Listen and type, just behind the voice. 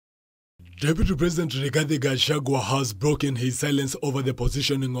Deputy President Rigathi Gachagua has broken his silence over the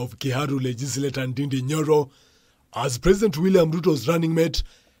positioning of Kiharu legislator Ndindi Nyoro as President William Ruto's running mate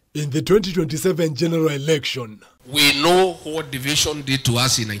in the 2027 general election. We know what division did to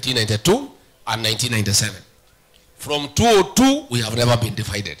us in 1992 and 1997. From 2002, we have never been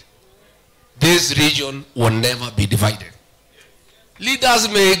divided. This region will never be divided. Leaders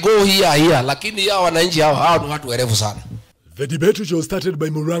may go here, lakini ya wananchi hao ni watu werevu sana. The debate, which was started by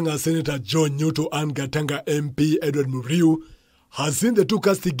Murang'a Senator John Nyuto and Gatanga MP Edward Muriu, has seen the two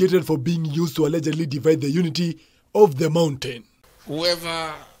castigated for being used to allegedly divide the unity of the mountain.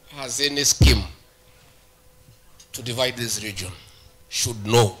 Whoever has any scheme to divide this region should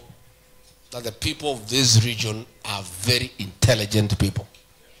know that the people of this region are very intelligent people.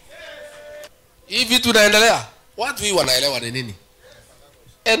 Hivi tunaendelea, watu hii wanaelewa ni nini?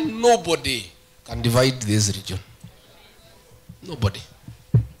 And nobody can divide this region. Nobody.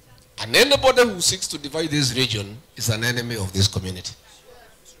 And anybody who seeks to divide this region is an enemy of this community.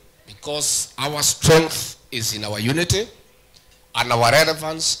 Because our strength is in our unity and our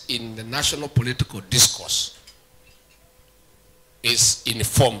relevance in the national political discourse is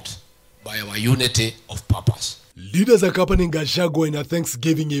informed by our unity of purpose. Leaders accompanying Gachagua in a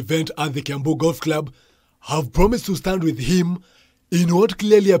Thanksgiving event at the Kiambu Golf Club have promised to stand with him in what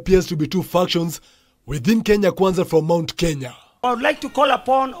clearly appears to be two factions within Kenya Kwanza from Mount Kenya. I would like to call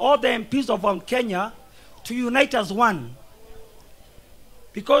upon all the MPs of Mount Kenya to unite as one.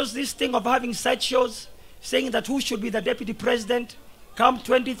 Because this thing of having sideshows, saying that who should be the deputy president come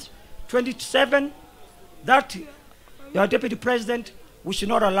 2027, that your deputy president, we should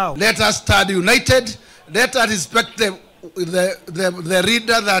not allow. Let us stand united. Let us respect the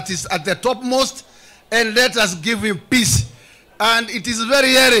leader that is at the topmost, and let us give him peace. And it is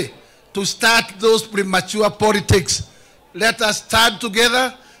very early to start those premature politics. Let us stand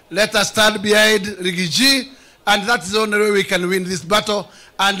together. Let us stand behind Rigathi, and that's the only way we can win this battle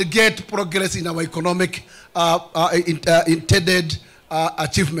and get progress in our economic intended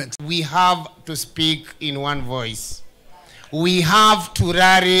achievements. We have to speak in one voice. We have to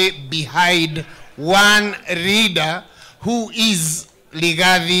rally behind one leader who is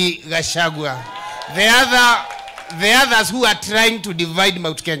Rigathi Gachagua. The others who are trying to divide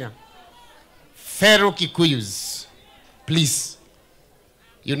Mount Kenya, fellow Kikuyus, please,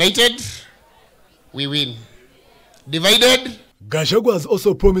 united, we win. Divided. Gachagua has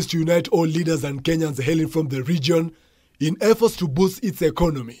also promised to unite all leaders and Kenyans hailing from the region in efforts to boost its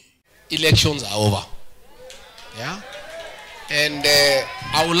economy. Elections are over. Yeah? And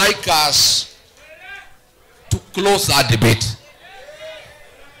I would like us to close that debate.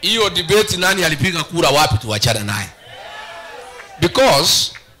 Hiyo debate nani alipiga kura wapi tuachana naye.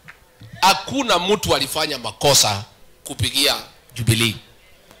 Because hakuna mtu alifanya makosa kupigia Jubilee.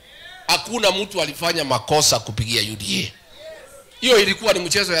 Hakuna mtu alifanya makosa kupigia UDA. Hiyo ilikuwa ni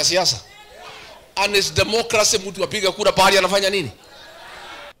mchezo ya siasa. And it's democracy, mtu apiga kura pahali anafanya nini?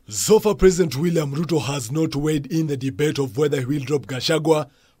 So far, President William Ruto has not weighed in the debate of whether he will drop Gachagua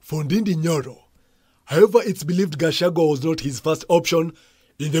for Ndindi Nyoro. However, it's believed Gachagua was not his first option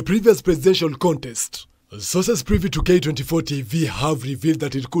in the previous presidential contest. Sources privy to K24 TV have revealed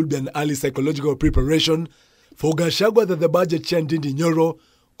that it could be an early psychological preparation for Gachagua that the budget chair Ndindi Nyoro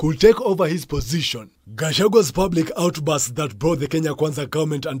could take over his position. Gachagua's public outbursts that brought the Kenya Kwanza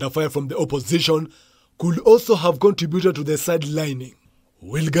government under fire from the opposition could also have contributed to the sidelining.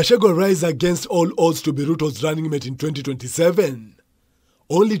 Will Gachagua rise against all odds to be Ruto's running mate in 2027?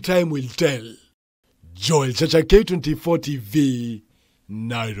 Only time will tell. Joel Chacha, K24 TV,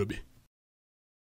 Nairobi.